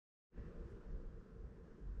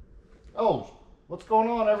Oh, what's going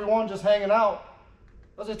on, everyone? Just hanging out.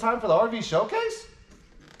 Was it time for the RV showcase?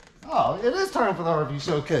 Oh, it is time for the RV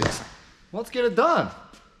showcase. Let's get it done.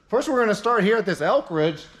 First, we're gonna start here at this Elk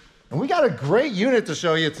Ridge, and we got a great unit to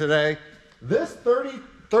show you today. This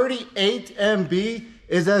 38 MB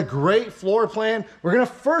is a great floor plan. We're gonna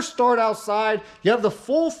first start outside. You have the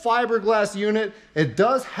full fiberglass unit. It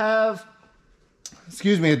does have,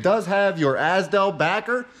 it does have your Asdel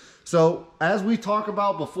backer. So as we talked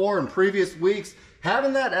about before in previous weeks,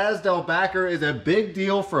 having that Asdel backer is a big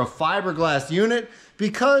deal for a fiberglass unit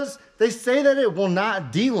because they say that it will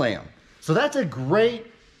not delam. So that's a great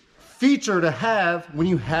feature to have when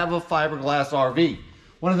you have a fiberglass RV.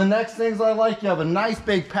 One of the next things I like, you have a nice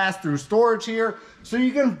big pass-through storage here, so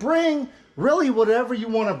you can bring really whatever you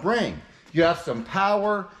want to bring. You have some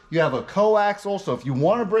power, you have a coaxial, so if you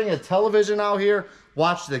want to bring a television out here,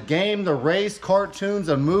 watch the game, the race, cartoons,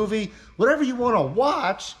 a movie, whatever you want to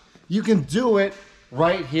watch, you can do it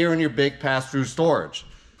right here in your big pass-through storage.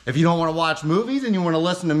 If you don't want to watch movies and you want to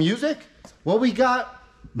listen to music, well, we got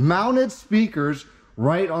mounted speakers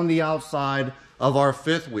right on the outside of our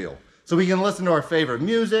fifth wheel. So we can listen to our favorite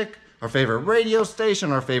music, our favorite radio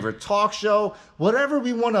station, our favorite talk show, whatever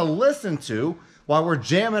we want to listen to while we're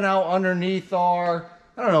jamming out underneath our,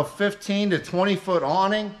 15 to 20 foot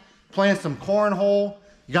awning, playing some cornhole.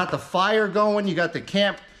 You got the fire going, you got the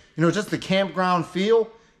camp, just the campground feel.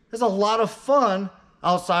 There's a lot of fun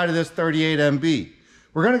outside of this 38 MB.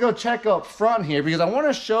 We're gonna go check up front here because I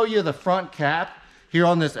wanna show you the front cap here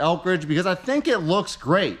on this Elk Ridge because I think it looks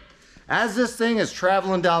great. As this thing is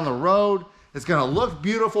traveling down the road, it's gonna look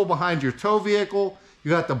beautiful behind your tow vehicle.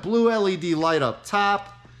 You got the blue LED light up top.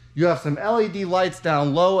 You have some LED lights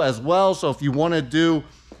down low as well. So if you wanna do,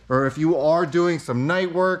 or if you are doing some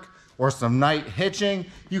night work or some night hitching,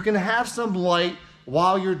 you can have some light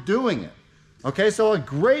while you're doing it. Okay, so a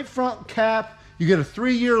great front cap. You get a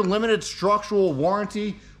 3-year limited structural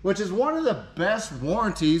warranty, which is one of the best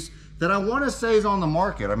warranties that I want to say is on the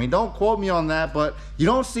market. I mean, don't quote me on that, but you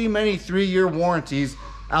don't see many 3-year warranties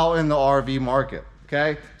out in the RV market,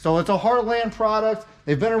 okay? So it's a Heartland product.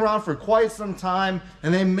 They've been around for quite some time,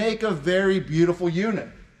 and they make a very beautiful unit.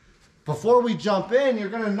 Before we jump in, you're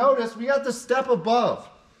gonna notice we got the step above,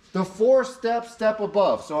 the 4-step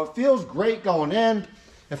above. So it feels great going in.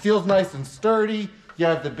 It feels nice and sturdy. You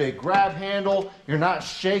have the big grab handle. You're not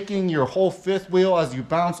shaking your whole fifth wheel as you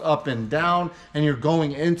bounce up and down and you're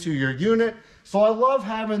going into your unit. So I love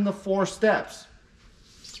having the 4 steps.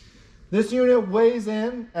 This unit weighs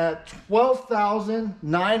in at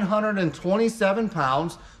 12,927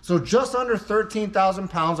 pounds. So just under 13,000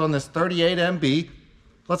 pounds on this 38 MB.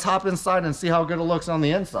 Let's hop inside and see how good it looks on the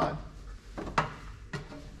inside.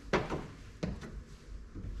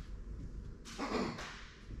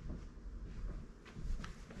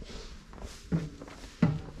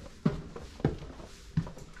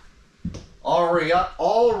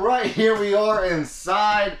 All right, here we are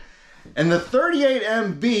inside, and the 38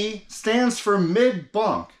 MB stands for mid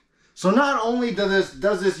bunk. So not only does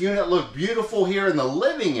this unit look beautiful here in the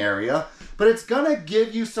living area, but it's gonna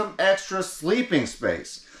give you some extra sleeping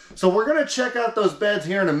space. So we're gonna check out those beds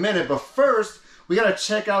here in a minute, but first we gotta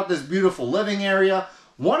check out this beautiful living area.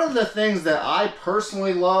 One of the things that I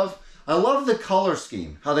personally love, I love the color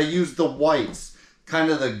scheme, how they use the whites,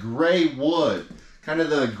 kind of the gray wood, kind of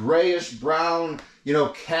the grayish brown,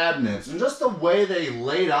 cabinets, and just the way they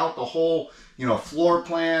laid out the whole, floor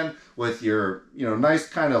plan with your, nice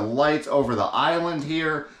kind of lights over the island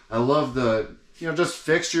here. I love the, just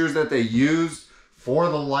fixtures that they use for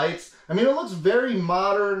the lights. I mean, it looks very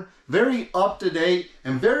modern, very up to date,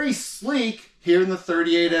 and very sleek here in the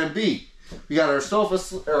 38 MB. We got our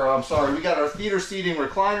we got our theater seating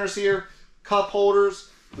recliners here, cup holders.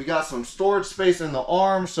 We got some storage space in the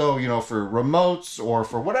arm, so, for remotes or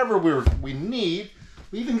for whatever we need.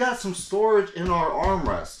 We even got some storage in our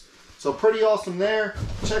armrest. So pretty awesome there.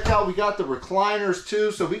 Check out, we got the recliners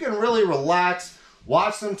too, so we can really relax,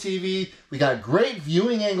 watch some TV. We got great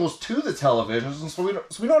viewing angles to the televisions, so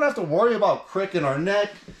we don't have to worry about cricking our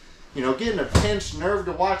neck, getting a pinched nerve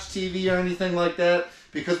to watch TV or anything like that,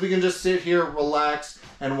 because we can just sit here, relax,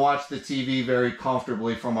 and watch the TV very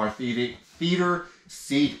comfortably from our theater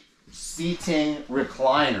seating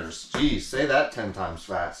recliners. Geez, say that 10 times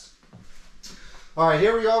fast. All right,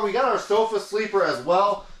 here we are. We got our sofa sleeper as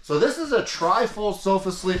well. So this is a tri-fold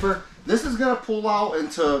sofa sleeper. This is gonna pull out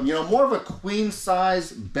into, more of a queen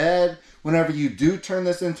size bed whenever you do turn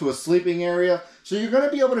this into a sleeping area. So you're gonna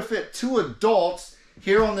be able to fit 2 adults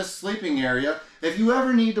here on this sleeping area if you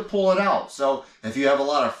ever need to pull it out. So if you have a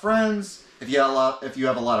lot of friends, if you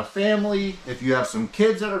have a lot of family, if you have some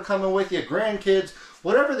kids that are coming with you, grandkids,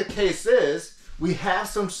 whatever the case is, we have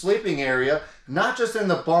some sleeping area, not just in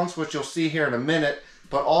the bunks, which you'll see here in a minute,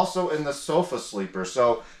 but also in the sofa sleeper.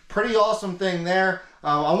 So pretty awesome thing there.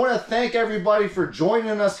 I want to thank everybody for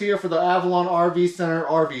joining us here for the Avalon RV Center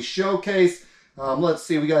RV Showcase. Let's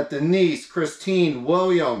see, we got Denise, Christine,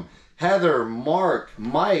 William, Heather, Mark,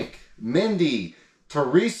 Mike, Mindy,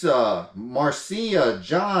 Teresa, Marcia,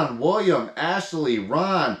 John, William, Ashley,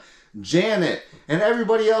 Ron, Janet, and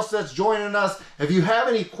everybody else that's joining us. If you have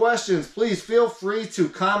any questions, please feel free to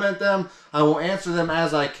comment them. I will answer them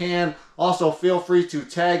as I can. Also, feel free to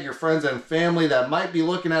tag your friends and family that might be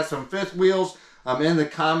looking at some fifth wheels in the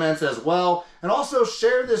comments as well. And also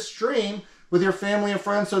share this stream with your family and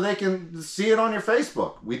friends so they can see it on your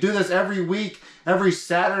Facebook. We do this every week, every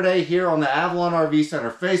Saturday here on the Avalon RV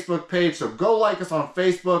Center Facebook page. So go like us on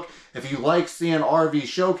Facebook if you like seeing RV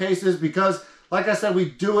showcases, because like I said, we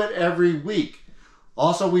do it every week.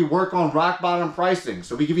 Also, we work on rock bottom pricing.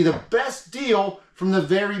 So we give you the best deal from the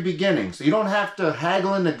very beginning. So you don't have to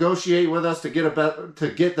haggle and negotiate with us to get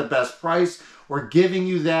the best price. We're giving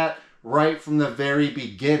you that right from the very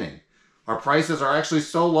beginning. Our prices are actually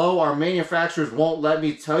so low, our manufacturers won't let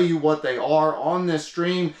me tell you what they are on this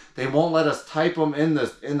stream. They won't let us type them in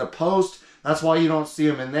the post. That's why you don't see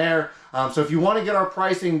them in there. So if you want to get our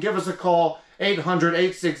pricing, give us a call,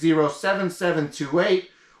 800-860-7728,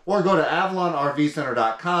 or go to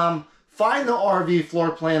avalonrvcenter.com. Find the RV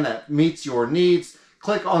floor plan that meets your needs.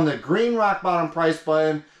 Click on the green rock bottom price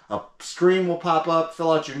button. A screen will pop up.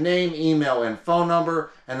 Fill out your name, email, and phone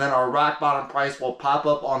number, and then our rock bottom price will pop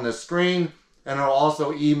up on the screen, and it'll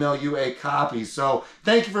also email you a copy. So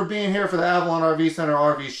thank you for being here for the Avalon RV Center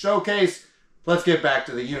RV Showcase. Let's get back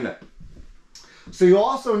to the unit. So you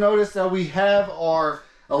also notice that we have our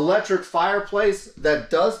electric fireplace that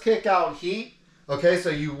does kick out heat. Okay, so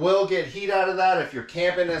you will get heat out of that. If you're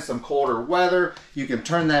camping in some colder weather, you can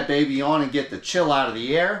turn that baby on and get the chill out of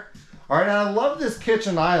the air. All right, and I love this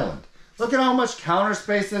kitchen island. Look at how much counter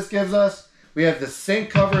space this gives us. We have the sink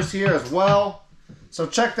covers here as well. So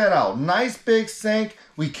check that out. Nice big sink.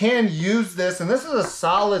 We can use this, and this is a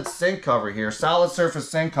solid sink cover here, solid surface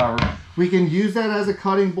sink cover. We can use that as a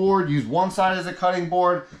cutting board, use one side as a cutting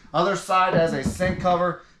board, other side as a sink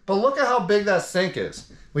cover. But look at how big that sink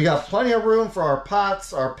is. We got plenty of room for our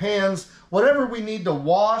pots, our pans, whatever we need to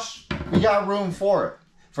wash, we got room for it.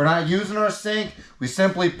 If we're not using our sink, we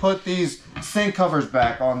simply put these sink covers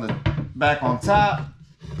back on top,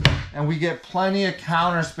 and we get plenty of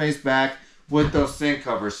counter space back with those sink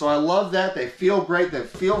covers. So I love that. They feel great. They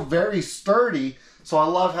feel very sturdy. So I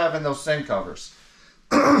love having those sink covers.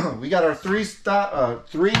 We got our three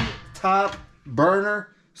top burner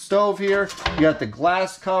stove here. You got the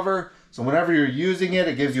glass cover. So whenever you're using it,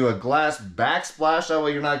 it gives you a glass backsplash. That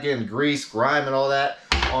way you're not getting grease, grime, and all that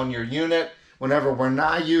on your unit. Whenever we're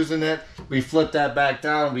not using it, we flip that back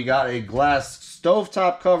down. We got a glass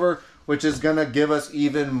stovetop cover, which is gonna give us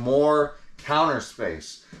even more counter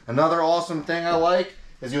space. Another awesome thing I like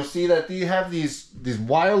is you'll see that you have these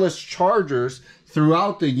wireless chargers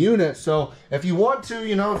throughout the unit. So if you want to,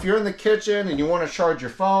 if you're in the kitchen and you want to charge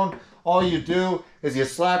your phone, all you do is you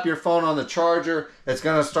slap your phone on the charger. It's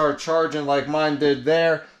gonna start charging like mine did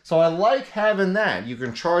there. So I like having that. You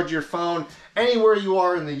can charge your phone anywhere you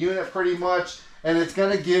are in the unit pretty much, and it's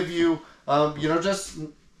gonna give you, just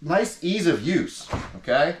nice ease of use,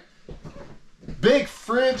 okay? Big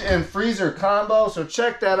fridge and freezer combo, so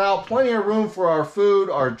check that out. Plenty of room for our food,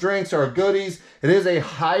 our drinks, our goodies. It is a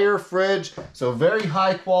higher fridge, so very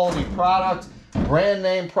high quality product, brand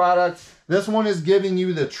name product. This one is giving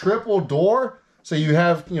you the triple door, so you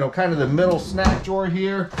have, kind of the middle snack drawer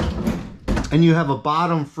here, and you have a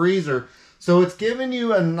bottom freezer. So it's giving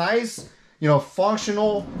you a nice,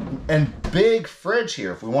 functional and big fridge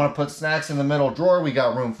here. If we want to put snacks in the middle drawer, we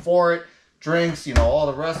got room for it. Drinks, all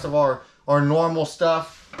the rest of our normal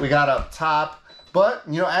stuff we got up top. But,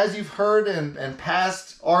 as you've heard in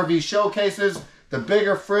past RV showcases, the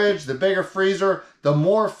bigger fridge, the bigger freezer, the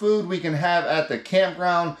more food we can have at the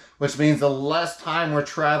campground, which means the less time we're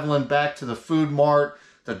traveling back to the food mart,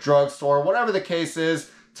 the drugstore, whatever the case is,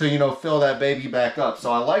 to, fill that baby back up.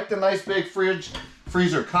 So I like the nice big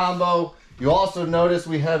freezer combo. You also notice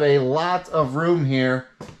we have a lot of room here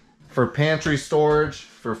for pantry storage,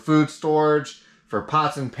 for food storage, for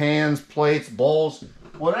pots and pans, plates, bowls,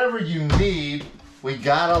 whatever you need, we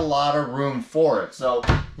got a lot of room for it. So,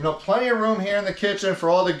 plenty of room here in the kitchen for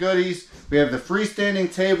all the goodies. We have the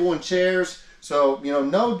freestanding table and chairs. So,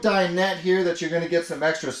 no dinette here that you're gonna get some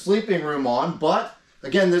extra sleeping room on, but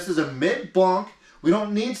again, this is a mid bunk. We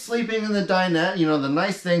don't need sleeping in the dinette. The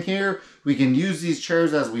nice thing here, we can use these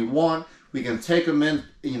chairs as we want. We can take them in,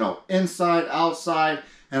 you know, inside, outside,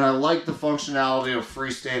 and I like the functionality of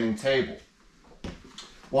freestanding table.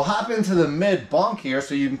 We'll hop into the mid bunk here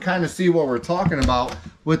so you can kind of see what we're talking about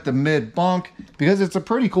with the mid bunk, because it's a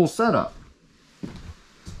pretty cool setup.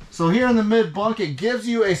 So here in the mid bunk, it gives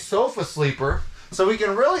you a sofa sleeper. So we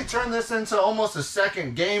can really turn this into almost a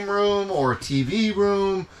second game room or a TV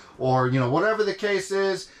room, or, you know, whatever the case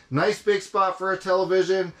is. Nice big spot for a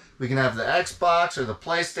television. We can have the Xbox or the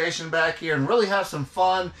PlayStation back here and really have some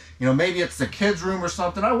fun. You know, maybe it's the kids' room or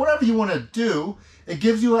something, or whatever you want to do. It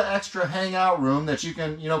gives you an extra hangout room that you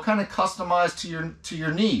can, you know, kind of customize to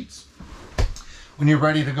your needs. When you're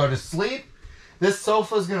ready to go to sleep, this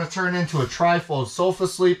sofa is going to turn into a trifold sofa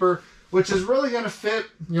sleeper, which is really going to fit,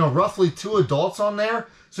 you know, roughly 2 adults on there.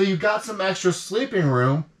 So you've got some extra sleeping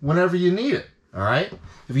room whenever you need it, all right?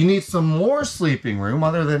 If you need some more sleeping room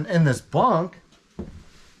other than in this bunk,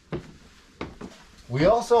 we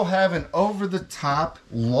also have an over-the-top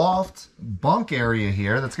loft bunk area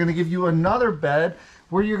here that's going to give you another bed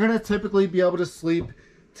where you're going to typically be able to sleep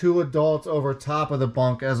 2 adults over top of the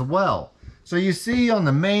bunk as well. So you see on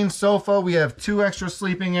the main sofa, we have 2 extra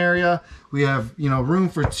sleeping area. We have, you know, room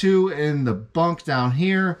for 2 in the bunk down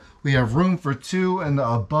here. We have room for 2 in the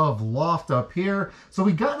above loft up here. So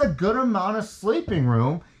we got a good amount of sleeping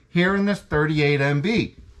room here in this 38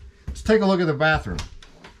 MB. Let's take a look at the bathroom.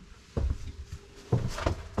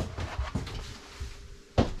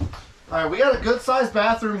 All right, we got a good sized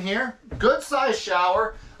bathroom here. Good sized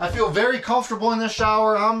shower. I feel very comfortable in this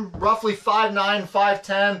shower. I'm roughly 5'9",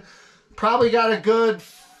 5'10". Probably got a good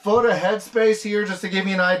foot of headspace here just to give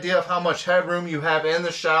you an idea of how much headroom you have in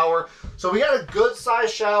the shower. So we got a good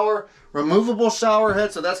size shower, removable shower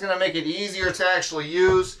head, so that's going to make it easier to actually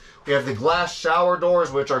use. We have the glass shower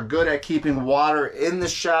doors, which are good at keeping water in the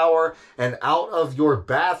shower and out of your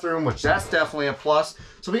bathroom, which that's definitely a plus.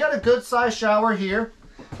 So we got a good size shower here.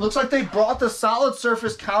 Looks like they brought the solid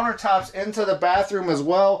surface countertops into the bathroom as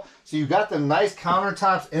well. So you got the nice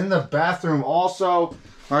countertops in the bathroom also.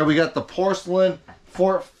 All right, we got the porcelain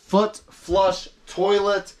foot flush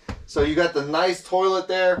toilet. So you got the nice toilet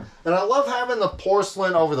there. And I love having the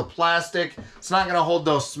porcelain over the plastic. It's not gonna hold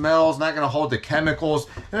those smells, not gonna hold the chemicals.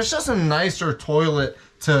 And it's just a nicer toilet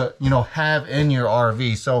to, you know, have in your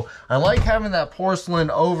RV. So I like having that porcelain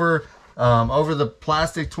over the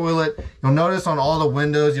plastic toilet. You'll notice on all the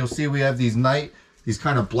windows, you'll see we have these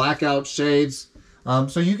kind of blackout shades.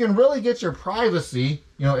 So you can really get your privacy,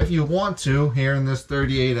 you know, if you want to, here in this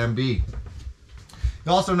 38 MB.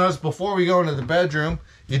 You also notice before we go into the bedroom,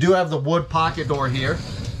 you do have the wood pocket door here.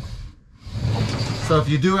 So if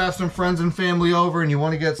you do have some friends and family over and you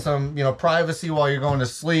want to get some, you know, privacy while you're going to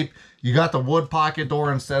sleep, you got the wood pocket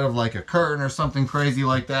door instead of like a curtain or something crazy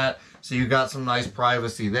like that. So you got some nice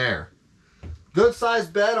privacy there. Good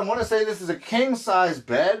sized bed. I want to say this is a king size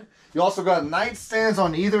bed. You also got nightstands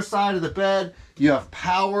on either side of the bed. You have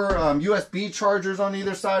power USB chargers on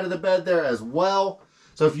either side of the bed there as well.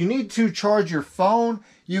 So if you need to charge your phone,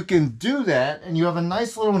 you can do that. And you have a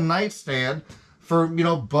nice little nightstand for, you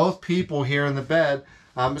know, both people here in the bed.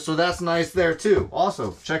 So that's nice there too.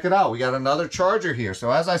 Also, check it out. We got another charger here.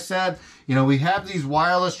 So as I said, you know, we have these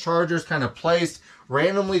wireless chargers kind of placed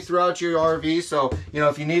randomly throughout your RV. So, you know,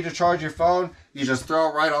 if you need to charge your phone, you just throw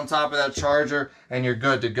it right on top of that charger and you're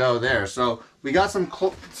good to go there. So we got some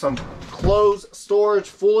clothes storage,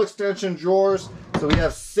 full extension drawers. So we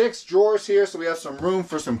have 6 drawers here. So we have some room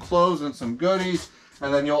for some clothes and some goodies.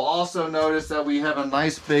 And then you'll also notice that we have a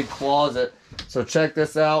nice big closet. So check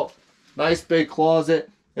this out. Nice big closet.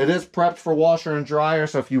 It is prepped for washer and dryer.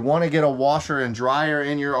 So if you want to get a washer and dryer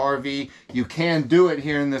in your RV, you can do it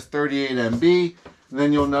here in this 38 MB.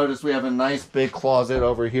 Then you'll notice we have a nice big closet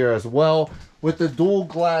over here as well with the dual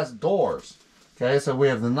glass doors. Okay, so we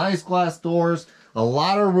have the nice glass doors, a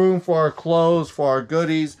lot of room for our clothes, for our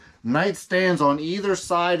goodies, nightstands on either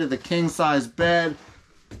side of the king size bed.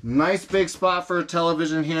 Nice big spot for a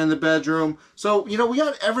television here in the bedroom. So, you know, we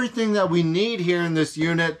got everything that we need here in this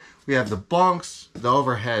unit. We have the bunks, the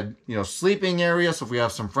overhead, you know, sleeping area. So if we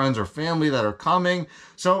have some friends or family that are coming.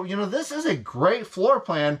 So, you know, this is a great floor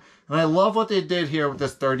plan. And I love what they did here with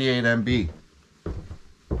this 38 MB.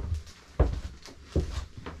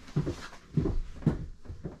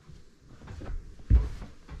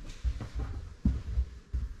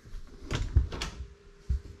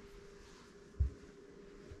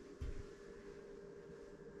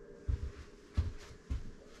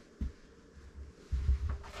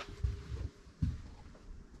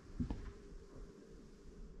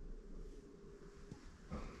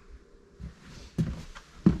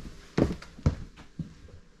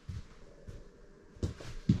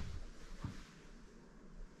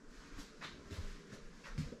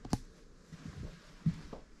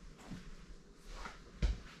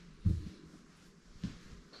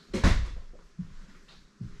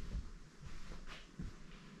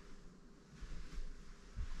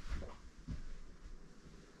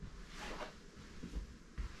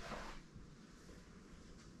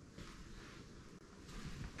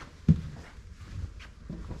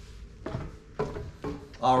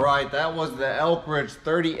 All right, that was the Elkridge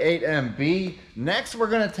 38MB. Next, we're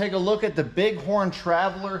gonna take a look at the Bighorn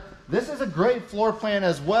Traveler. This is a great floor plan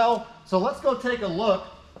as well. So let's go take a look.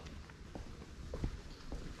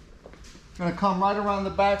 Gonna come right around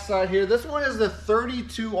the back side here. This one is the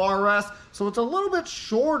 32 RS, so it's a little bit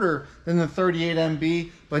shorter than the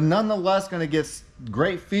 38MB, but nonetheless gonna get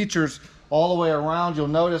great features all the way around. You'll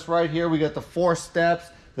notice right here we got the 4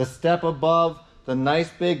 steps, the step above, the nice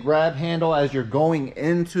big grab handle as you're going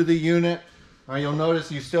into the unit. You'll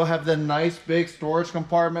notice you still have the nice big storage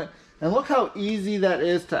compartment, and look how easy that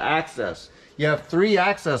is to access. You have 3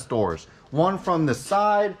 access doors, one from the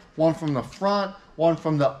side, one from the front, one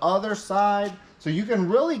from the other side, so you can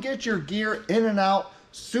really get your gear in and out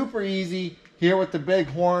super easy here with the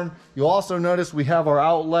Bighorn. You'll also notice we have our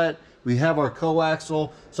outlet, we have our coaxial,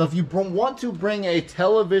 so if you want to bring a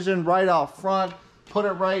television right out front, put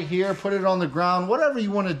it right here, put it on the ground, whatever you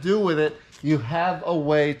want to do with it, you have a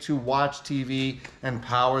way to watch TV and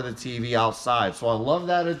power the TV outside. So I love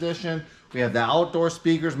that addition. We have the outdoor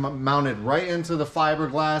speakers mounted right into the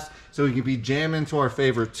fiberglass, so we can be jamming to our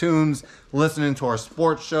favorite tunes, listening to our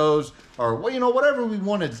sports shows, or whatever we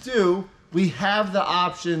want to do, we have the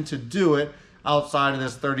option to do it outside of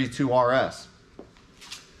this 32 RS.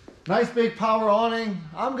 Nice big power awning.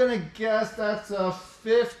 I'm gonna guess that's a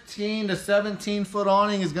 15 to 17 foot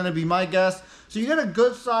awning is gonna be my guess. So you get a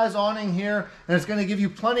good size awning here, and it's gonna give you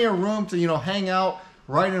plenty of room to hang out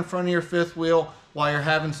right in front of your fifth wheel while you're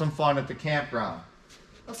having some fun at the campground.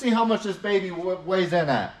 Let's see how much this baby weighs in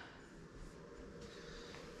at.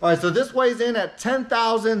 All right, so this weighs in at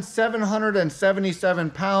 10,777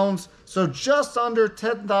 pounds. So just under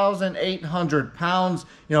 10,800 pounds,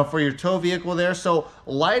 for your tow vehicle there. So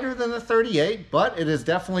lighter than the 38, but it is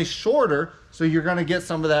definitely shorter. So you're gonna get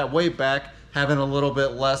some of that weight back, having a little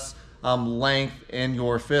bit less length in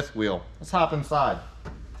your fifth wheel. Let's hop inside.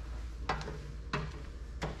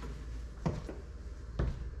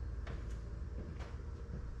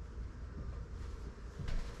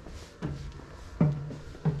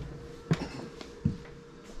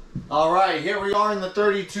 All right, here we are in the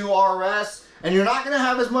 32 RS, and you're not gonna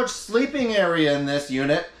have as much sleeping area in this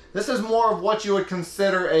unit. This is more of what you would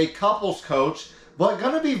consider a couples coach, but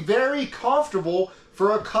gonna be very comfortable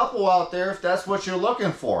for a couple out there if that's what you're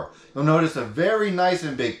looking for. You'll notice a very nice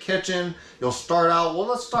and big kitchen. You'll start out,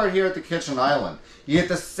 let's start here at the kitchen island. You get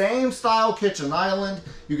the same style kitchen island,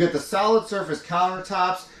 you get the solid surface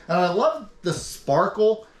countertops, and I love the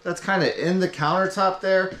sparkle that's kind of in the countertop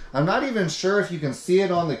there. I'm not even sure if you can see it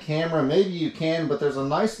on the camera. Maybe you can, but there's a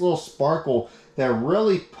nice little sparkle that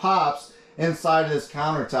really pops inside of this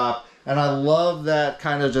countertop. And I love that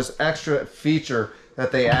kind of just extra feature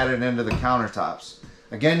that they added into the countertops.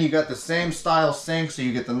 Again, you got the same style sink, so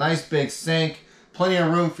you get the nice big sink, plenty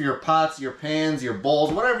of room for your pots, your pans, your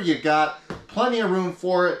bowls, whatever you got, plenty of room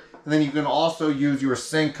for it. And then you can also use your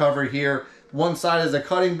sink cover here. One side is a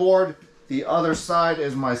cutting board, the other side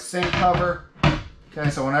is my sink cover. Okay,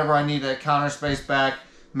 so whenever I need that counter space back,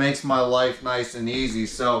 makes my life nice and easy.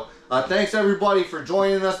 So thanks everybody for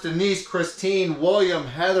joining us. Denise, Christine, William,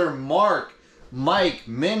 Heather, Mark, Mike,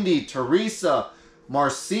 Mindy, Teresa,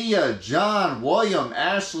 Marcia, John, William,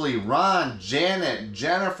 Ashley, Ron, Janet,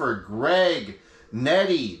 Jennifer, Greg,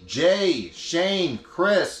 Nettie, Jay, Shane,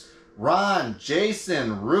 Chris, Ron,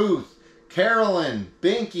 Jason, Ruth, Carolyn,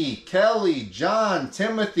 Binky, Kelly, John,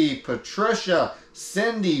 Timothy, Patricia,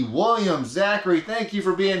 Cindy, William, Zachary. Thank you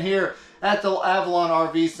for being here at the Avalon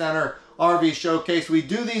RV Center RV Showcase. We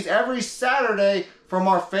do these every Saturday from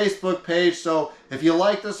our Facebook page. So if you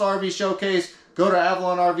like this RV Showcase, go to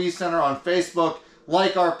Avalon RV Center on Facebook,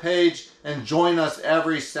 like our page, and join us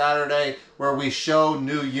every Saturday where we show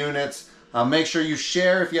new units. Make sure you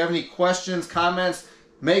share. If you have any questions, comments,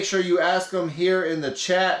 make sure you ask them here in the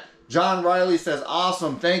chat. John Riley says,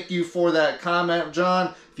 awesome. Thank you for that comment,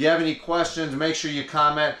 John. If you have any questions, make sure you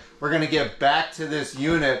comment. We're going to get back to this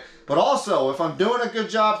unit. But also, if I'm doing a good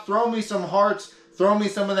job, throw me some hearts. Throw me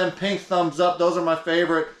some of them pink thumbs up. Those are my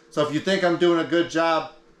favorite. So if you think I'm doing a good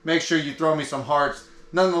job, make sure you throw me some hearts.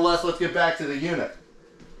 Nonetheless, let's get back to the unit.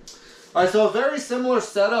 All right, so a very similar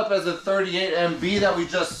setup as the 38MB that we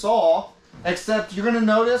just saw, except you're going to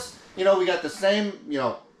notice, we got the same,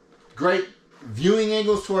 great viewing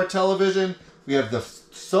angles to our television. We have the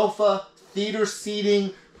sofa, theater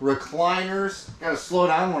seating, recliners. Gotta slow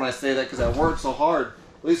down when I say that because I work so hard,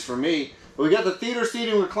 at least for me. But we got the theater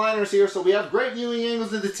seating recliners here, so we have great viewing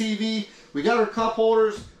angles of the TV. We got our cup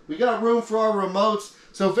holders. We got room for our remotes.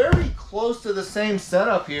 So very close to the same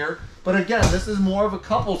setup here. But again, this is more of a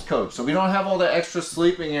couples coach, so we don't have all the extra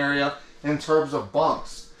sleeping area in terms of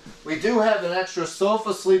bunks. We do have an extra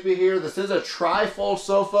sofa sleeper here. This is a tri-fold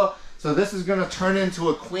sofa, so this is going to turn into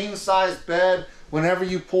a queen-size bed whenever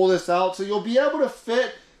you pull this out. So you'll be able to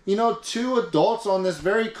fit, you know, 2 adults on this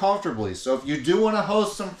very comfortably. So if you do want to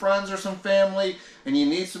host some friends or some family and you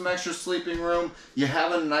need some extra sleeping room, you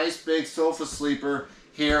have a nice big sofa sleeper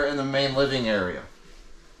here in the main living area.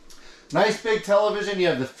 Nice big television. You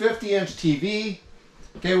have the 50-inch TV.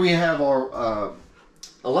 Okay, we have our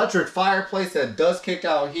electric fireplace that does kick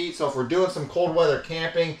out heat, so if we're doing some cold weather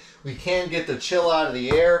camping, we can get the chill out of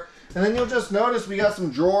the air. And then you'll just notice we got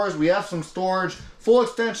some drawers, we have some storage, full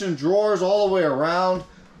extension drawers all the way around.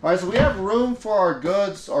 All right, so we have room for our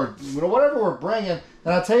goods or whatever we're bringing.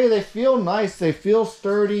 And I'll tell you, they feel nice, they feel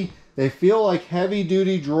sturdy, they feel like heavy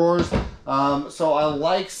duty drawers. So I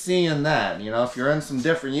like seeing that. You know, if you're in some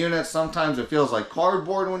different units, sometimes it feels like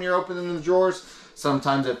cardboard when you're opening the drawers.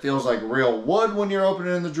 Sometimes it feels like real wood when you're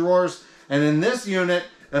opening the drawers. And in this unit,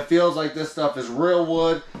 it feels like this stuff is real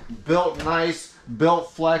wood, built nice,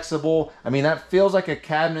 built flexible. I mean, that feels like a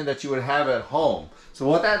cabinet that you would have at home. So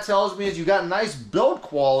what that tells me is you got nice build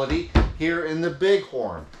quality here in the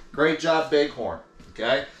Bighorn. Great job, Bighorn.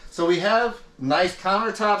 Okay, so we have nice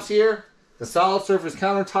countertops here. The solid surface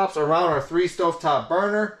countertops around our 3 stovetop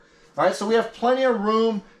burner. All right, so we have plenty of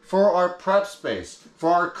room for our prep space, for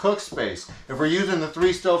our cook space. If we're using the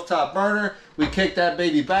 3 stovetop burner, we kick that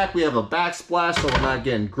baby back. We have a backsplash so we're not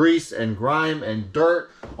getting grease and grime and dirt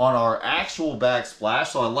on our actual backsplash.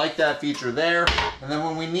 So I like that feature there. And then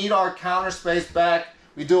when we need our counter space back,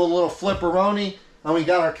 we do a little flipperoni and we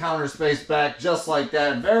got our counter space back just like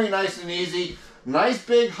that. Very nice and easy. Nice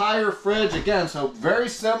big higher fridge again, so very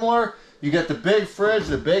similar. You get the big fridge,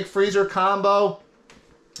 the big freezer combo.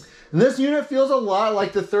 And this unit feels a lot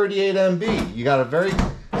like the 38MB. You got a very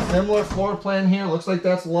similar floor plan here. Looks like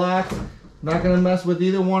that's locked. Not gonna mess with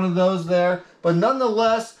either one of those there. But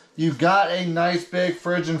nonetheless, you've got a nice big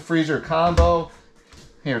fridge and freezer combo.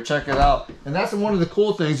 Here, check it out. And that's one of the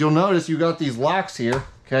cool things. You'll notice you got these locks here.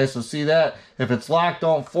 Okay, so see that? If it's locked,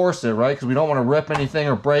 don't force it, right? Because we don't want to rip anything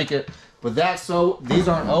or break it. But that's so these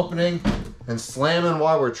aren't opening and slamming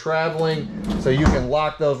while we're traveling, so you can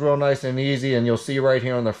lock those real nice and easy. And you'll see right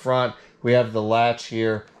here on the front, we have the latch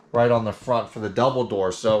here right on the front for the double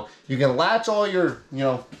door. So you can latch all your,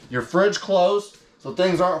 your fridge closed so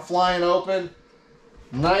things aren't flying open.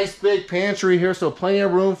 Nice big pantry here, so plenty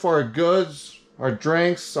of room for our goods, our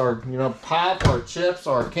drinks, our pop, our chips,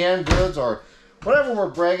 our canned goods, or whatever we're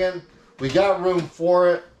bringing. We got room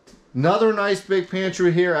for it. Another nice big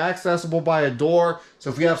pantry here, accessible by a door. So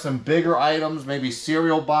if we have some bigger items, maybe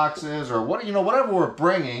cereal boxes or whatever we're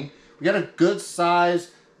bringing, we got a good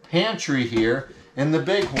size pantry here in the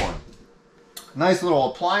Bighorn. Nice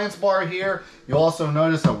little appliance bar here. You also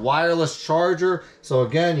notice a wireless charger. So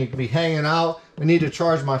again, you can be hanging out. I need to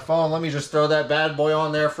charge my phone. Let me just throw that bad boy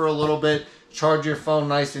on there for a little bit. Charge your phone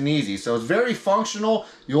nice and easy. So it's very functional.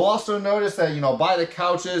 You'll also notice that, by the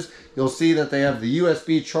couches, you'll see that they have the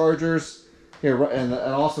USB chargers here and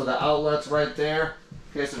also the outlets right there.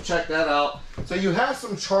 Okay, so check that out. So you have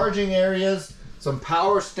some charging areas, some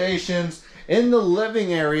power stations in the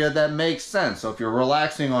living area that makes sense. So if you're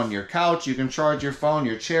relaxing on your couch, you can charge your phone,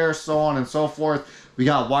 your chair, so on and so forth. We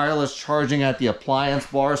got wireless charging at the appliance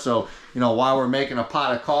bar. So, while we're making a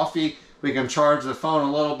pot of coffee, we can charge the phone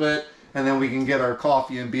a little bit, and then we can get our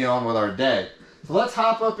coffee and be on with our day. So let's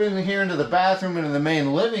hop up in here into the bathroom, into the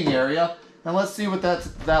main living area, and let's see what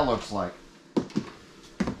that looks like.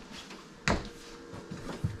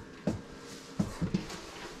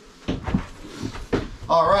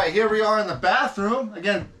 All right, here we are in the bathroom.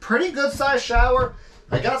 Again, pretty good size shower.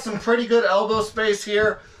 I got some pretty good elbow space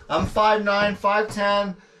here. I'm 5'9",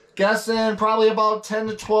 5'10", guessing probably about 10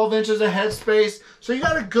 to 12 inches of head space. So you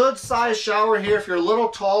got a good size shower here. If you're a little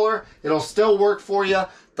taller, it'll still work for you.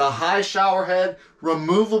 The high shower head,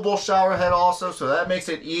 removable shower head also, so that makes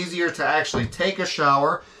it easier to actually take a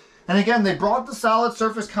shower. And again, they brought the solid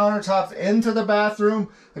surface countertops into the bathroom.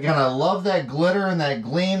 Again, I love that glitter and that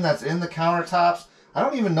gleam that's in the countertops. I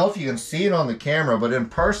don't even know if you can see it on the camera, but in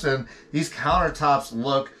person, these countertops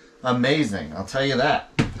look amazing. I'll tell you that.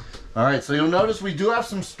 All right, so you'll notice we do have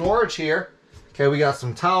some storage here. Okay, we got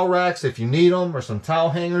some towel racks if you need them, or some towel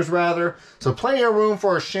hangers rather. So plenty of room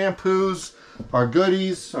for our shampoos, our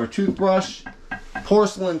goodies, our toothbrush,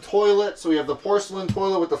 porcelain toilet. So we have the porcelain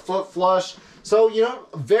toilet with the foot flush. So,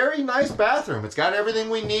 very nice bathroom. It's got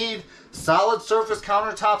everything we need. Solid surface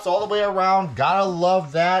countertops all the way around. Gotta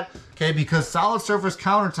love that. Okay, because solid surface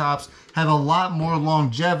countertops have a lot more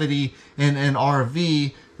longevity in an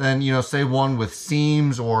RV than, say one with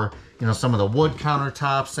seams or, some of the wood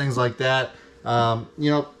countertops, things like that.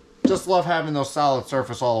 Just Just love having those solid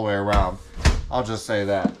surface all the way around. I'll just say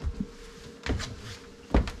that.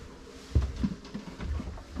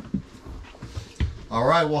 All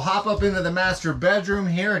right, we'll hop up into the master bedroom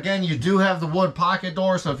here. Again, you do have the wood pocket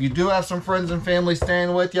door, so if you do have some friends and family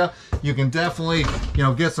staying with you, you can definitely, you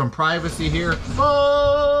know, get some privacy here.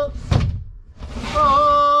 Oh!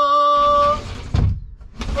 Oh!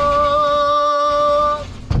 Oh!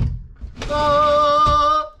 Oh!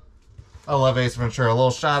 I love Ace Ventura. A little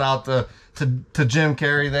shout out to Jim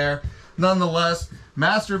Carrey there. Nonetheless,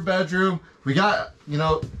 master bedroom. We got, you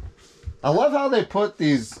know, I love how they put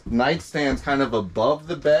these nightstands kind of above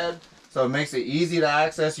the bed, so it makes it easy to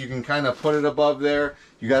access. You can kind of put it above there.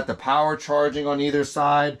 You got the power charging on either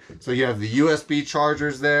side, so you have the USB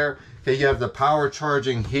chargers there. Okay, you have the power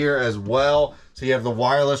charging here as well, so you have the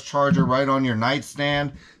wireless charger right on your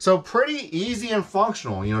nightstand. So pretty easy and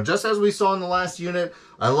functional, you know, just as we saw in the last unit.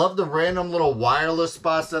 I love the random little wireless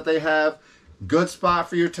spots that they have. Good spot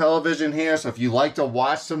for your television here, so if you like to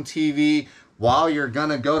watch some TV while you're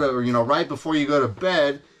gonna go to, or, you know, right before you go to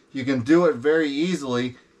bed, you can do it very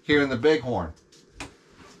easily here in the Bighorn.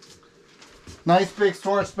 Nice big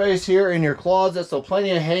storage space here in your closet, so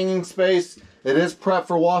plenty of hanging space. It is prepped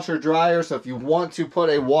for washer dryer, so if you want to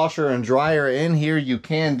put a washer and dryer in here, you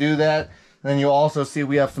can do that. And then you'll also see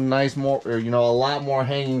we have some nice more, or, you know, a lot more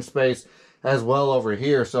hanging space as well over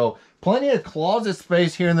here. So plenty of closet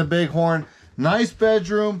space here in the Bighorn. Nice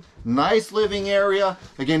bedroom, nice living area.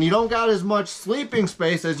 Again, you don't got as much sleeping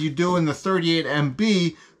space as you do in the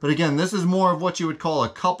 38MB, but again, this is more of what you would call a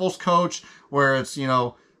couples coach, where it's, you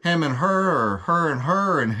know, him and her, or her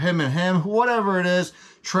and him and him, whatever it is,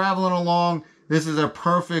 traveling along. This is a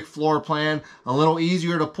perfect floor plan. A little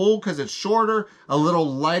easier to pull because it's shorter, a little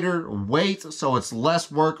lighter weight, so it's less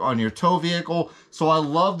work on your tow vehicle. So I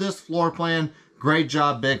love this floor plan. Great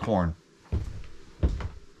job, Bighorn.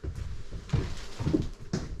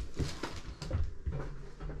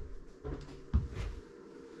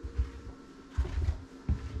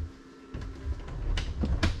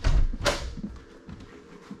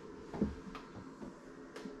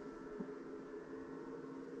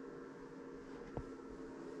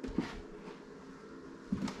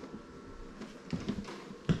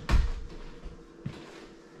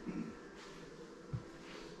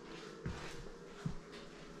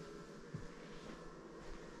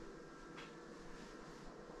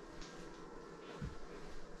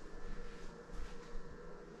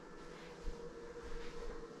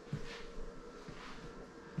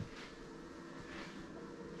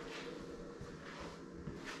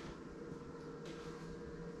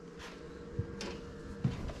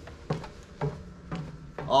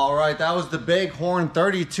 All right, that was the Bighorn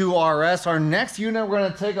 32 RS. Our next unit we're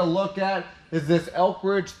gonna take a look at is this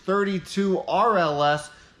Elkridge 32 RLS.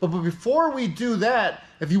 But before we do that,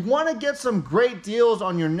 if you wanna get some great deals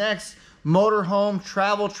on your next motorhome,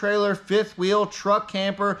 travel trailer, fifth wheel, truck,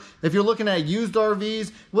 camper, if you're looking at used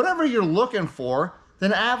RVs, whatever you're looking for,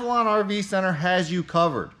 then Avalon RV Center has you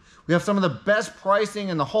covered. We have some of the best pricing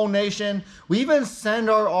in the whole nation. We even send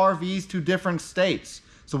our RVs to different states.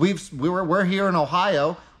 So we're here in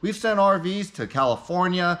Ohio. We've sent RVs to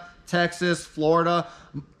California, Texas, Florida,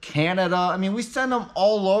 Canada. I mean, we send them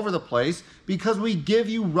all over the place because we give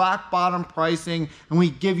you rock bottom pricing and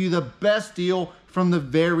we give you the best deal from the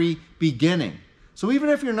very beginning. So even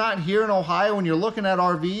if you're not here in Ohio and you're looking at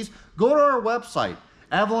RVs, go to our website,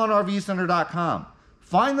 avalonrvcenter.com.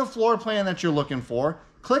 Find the floor plan that you're looking for.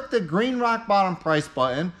 Click the green rock bottom price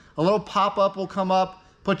button. A little pop-up will come up.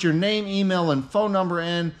 Put your name, email, and phone number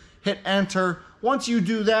in. Hit enter. Once you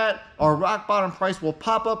do that, our rock bottom price will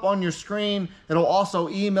pop up on your screen. It'll also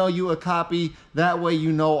email you a copy. That way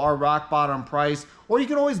you know our rock bottom price. Or you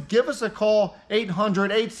can always give us a call,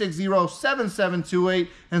 800-860-7728,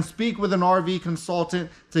 and speak with an RV consultant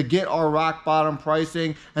to get our rock bottom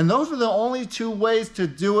pricing. And those are the only two ways to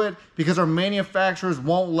do it because our manufacturers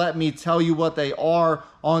won't let me tell you what they are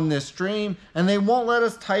on this stream, and they won't let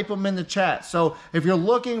us type them in the chat. So if you're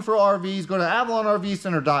looking for RVs, go to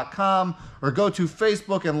avalonrvcenter.com or go to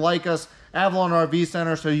Facebook and like us, Avalon RV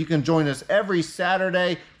Center, so you can join us every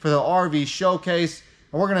Saturday for the RV showcase.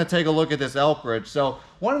 And we're gonna take a look at this Elkridge. So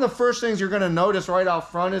one of the first things you're gonna notice right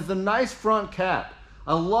out front is the nice front cap.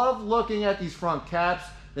 I love looking at these front caps.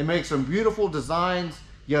 They make some beautiful designs.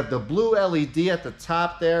 You have the blue LED at the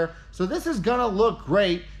top there. So this is gonna look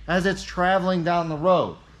great as it's traveling down the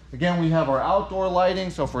road. Again, we have our outdoor lighting,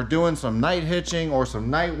 so if we're doing some night hitching or some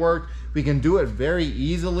night work, we can do it very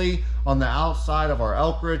easily on the outside of our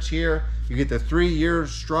Elkridge here. You get the 3-year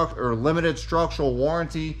limited structural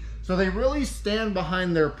warranty. So they really stand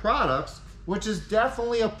behind their products, which is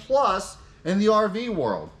definitely a plus in the RV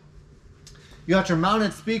world. You got your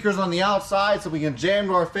mounted speakers on the outside so we can jam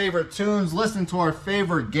to our favorite tunes, listen to our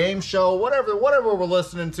favorite game show, whatever we're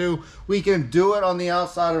listening to, we can do it on the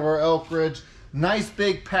outside of our elk ridge. Nice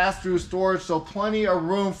big pass-through storage, so plenty of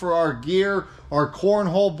room for our gear, our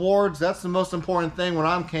cornhole boards. That's the most important thing when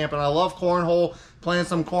I'm camping. I love cornhole. Playing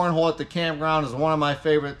some cornhole at the campground is one of my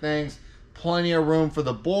favorite things. Plenty of room for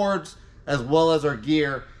the boards as well as our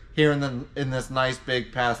gear here in this nice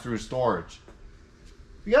big pass-through storage.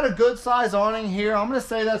 We got a good size awning here. I'm gonna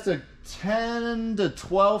say that's a 10 to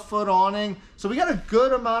 12 foot awning. So we got a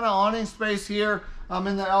good amount of awning space here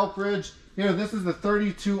in the elk ridge. Here, this is the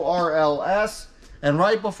 32 RLS. And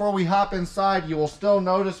right before we hop inside, you will still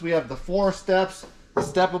notice we have the 4 steps, the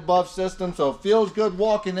step above system. So it feels good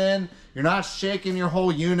walking in. You're not shaking your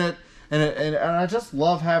whole unit. And I just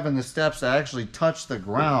love having the steps that actually touch the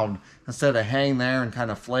ground instead of hang there and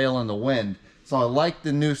kind of flail in the wind. So I like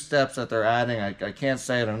the new steps that they're adding. I can't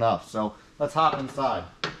say it enough. So let's hop inside.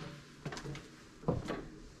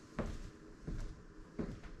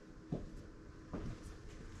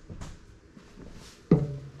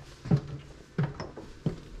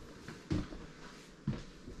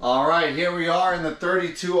 All right, here we are in the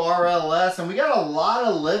 32 RLS, and we got a lot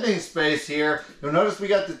of living space here. You'll notice we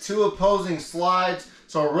got the 2 opposing slides,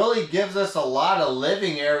 so it really gives us a lot of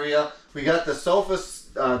living area. We got the sofas,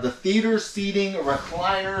 the theater seating,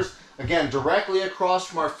 recliners, again, directly across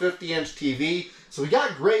from our 50-inch TV. So we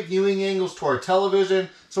got great viewing angles to our television,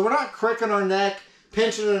 so we're not cricking our neck,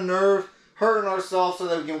 pinching a nerve, hurting ourselves so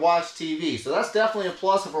that we can watch TV. So that's definitely a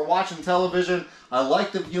plus if we're watching television. I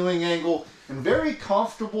like the viewing angle. And very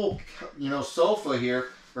comfortable, sofa here,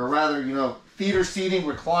 or rather, theater seating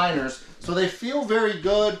recliners. So they feel very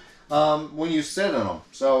good when you sit in them.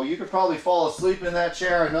 So you could probably fall asleep in that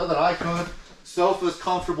chair. I know that I could. Sofa's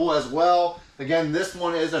comfortable as well. Again, this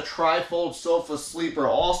one is a tri-fold sofa sleeper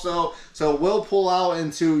also. So it will pull out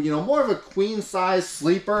into, more of a queen size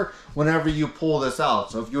sleeper whenever you pull this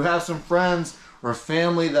out. So if you have some friends or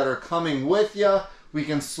family that are coming with you, we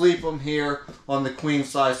can sleep them here on the queen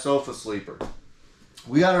size sofa sleeper.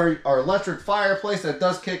 We got our electric fireplace that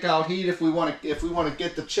does kick out heat if we want to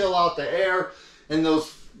get the chill out the air in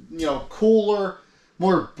those cooler,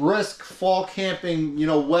 more brisk fall camping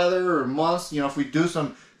weather or months. If we do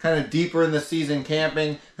some kind of deeper in the season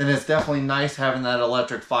camping, then it's definitely nice having that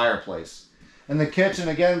electric fireplace. In the kitchen,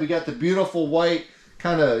 again, we got the beautiful white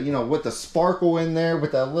kind of with the sparkle in there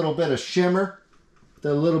with that little bit of shimmer.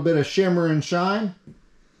 The little bit of shimmer and shine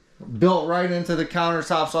built right into the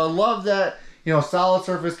countertop. So I love that, solid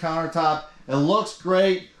surface countertop. It looks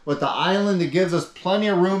great with the island. It gives us plenty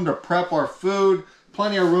of room to prep our food,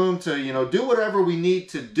 plenty of room to, do whatever we need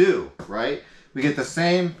to do, right? We get the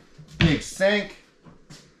same big sink.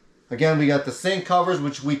 Again, we got the sink covers,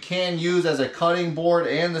 which we can use as a cutting board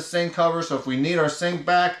and the sink cover. So if we need our sink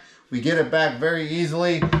back, we get it back very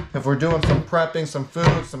easily. If we're doing some prepping, some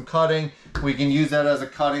food, some cutting, we can use that as a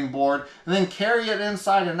cutting board. And then carry it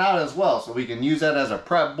inside and out as well. So we can use that as a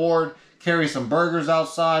prep board, carry some burgers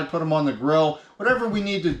outside, put them on the grill, whatever we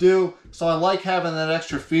need to do. So I like having that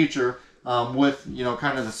extra feature with,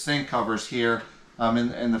 kind of the sink covers here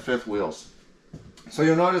in the fifth wheels. So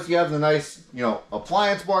you'll notice you have the nice,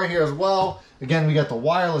 appliance bar here as well. Again, we got the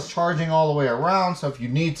wireless charging all the way around. So if you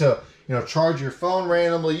need to, charge your phone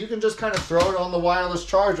randomly, you can just kind of throw it on the wireless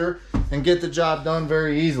charger and get the job done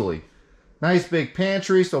very easily. Nice big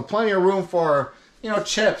pantry, so plenty of room for,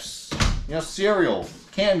 chips, cereal,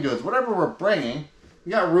 canned goods, whatever we're bringing.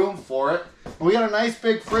 We got room for it. And we got a nice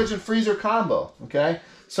big fridge and freezer combo, okay?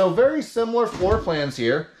 So very similar floor plans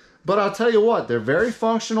here, but I'll tell you what, they're very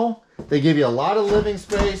functional. They give you a lot of living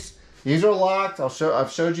space. These are locked.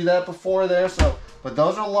 I've showed you that before there. So, but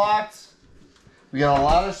those are locked. We got a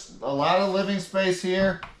lot of living space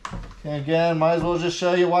here. Okay, again, might as well just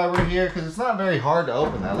show you why we're here because it's not very hard to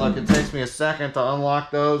open that. Look, it takes me a second to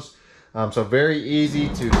unlock those. So very easy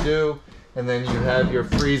to do. And then you have your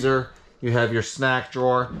freezer. You have your snack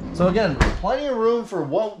drawer. So again, plenty of room for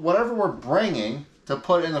whatever we're bringing to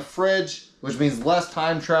put in the fridge, which means less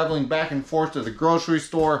time traveling back and forth to the grocery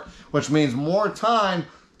store, which means more time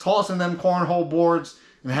tossing them cornhole boards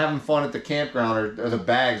and having fun at the campground, or the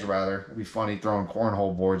bags rather. It'd be funny throwing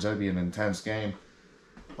cornhole boards. That'd be an intense game.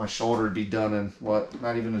 My shoulder would be done in,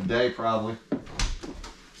 not even a day probably.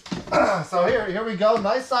 So here we go.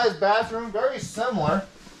 Nice sized bathroom, very similar.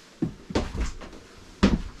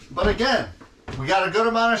 But again, we got a good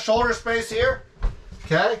amount of shoulder space here.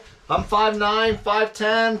 Okay, I'm 5'9",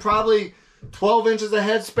 5'10", probably 12 inches of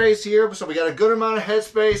head space here. So we got a good amount of head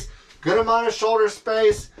space, good amount of shoulder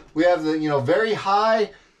space. We have the, very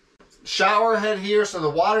high shower head here, so the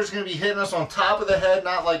water's going to be hitting us on top of the head,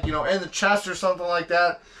 not like, you know, in the chest or something like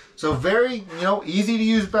that. So very, you know, easy to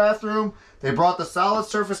use bathroom. They brought the solid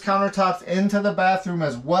surface countertops into the bathroom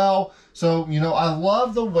as well. So, you know, I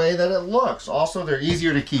love the way that it looks. Also, they're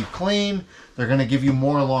easier to keep clean. They're going to give you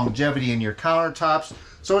more longevity in your countertops.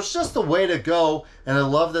 So it's just the way to go, and I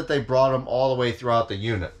love that they brought them all the way throughout the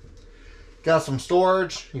unit. Got some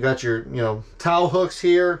storage. You got your, you know, towel hooks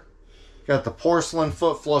here. Got the porcelain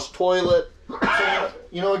foot flush toilet. So,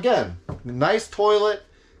 you know, again, nice toilet.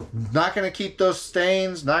 Not going to keep those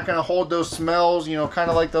stains. Not going to hold those smells, you know, kind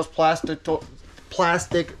of like those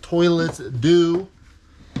plastic toilets do.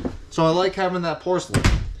 So I like having that porcelain.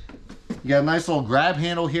 You got a nice little grab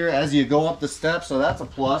handle here as you go up the steps, so that's a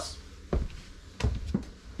plus.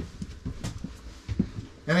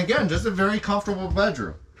 And again, just a very comfortable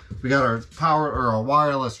bedroom. We got our power or our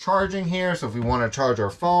wireless charging here, so if we want to charge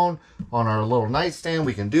our phone on our little nightstand,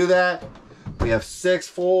 we can do that. We have 6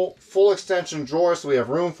 full extension drawers, so we have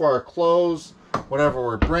room for our clothes, whatever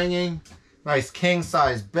we're bringing. Nice king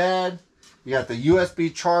size bed. We got the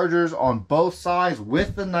USB chargers on both sides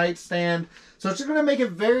with the nightstand. So it's going to make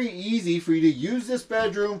it very easy for you to use this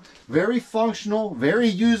bedroom. Very functional, very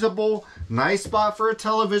usable. Nice spot for a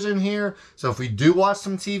television here. So if we do watch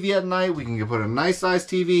some TV at night, we can put a nice size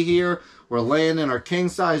TV here. We're laying in our king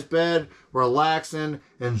size bed, relaxing,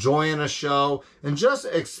 enjoying a show, and just,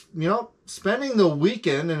 you know, spending the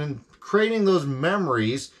weekend and creating those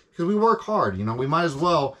memories, because we work hard. You know, we might as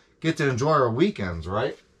well get to enjoy our weekends,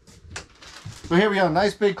 right? So here we have a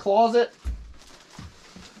nice big closet.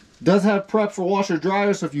 Does have prep for washer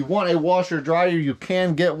dryer, so if you want a washer dryer, you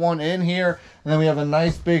can get one in here. And then we have a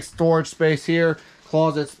nice big storage space here,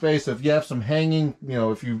 closet space. So if you have some hanging, you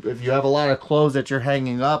know, if you have a lot of clothes that you're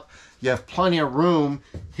hanging up, you have plenty of room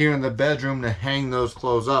here in the bedroom to hang those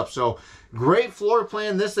clothes up. So great floor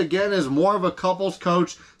plan. This again is more of a couples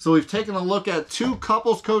coach. So we've taken a look at 2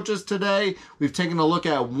 couples coaches today. We've taken a look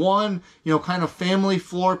at one, you know, kind of family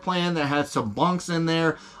floor plan that had some bunks in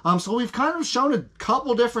there. So we've kind of shown a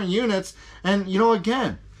couple different units. And, you know,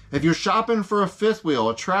 again, if you're shopping for a fifth wheel,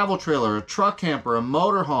 a travel trailer, a truck camper, a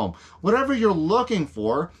motorhome, whatever you're looking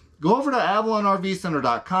for, go over to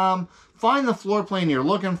AvalonRVCenter.com. Find the floor plan you're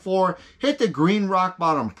looking for. Hit the green rock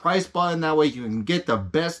bottom price button. That way you can get the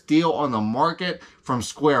best deal on the market from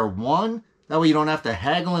square one. That way you don't have to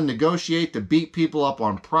haggle and negotiate to beat people up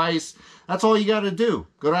on price. That's all you got to do.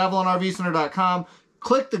 Go to AvalonRVCenter.com.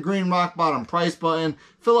 Click the green rock bottom price button.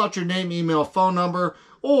 Fill out your name, email, phone number,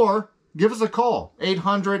 or give us a call,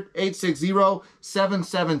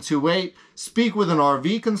 800-860-7728. Speak with an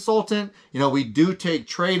RV consultant. You know, we do take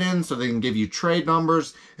trade-ins, so they can give you trade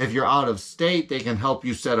numbers. If you're out of state, they can help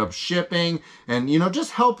you set up shipping and, you know,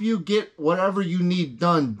 just help you get whatever you need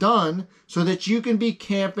done so that you can be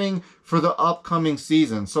camping for the upcoming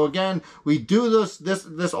season. So again, we do this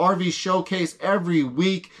RV showcase every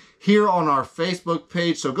week here on our Facebook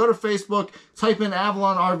page. So go to Facebook, type in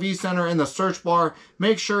Avalon RV Center in the search bar.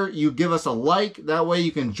 Make sure you give us a like. That way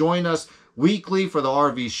you can join us weekly for the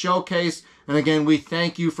RV showcase. And again, we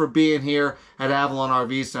thank you for being here at Avalon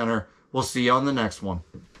RV Center. We'll see you on the next one.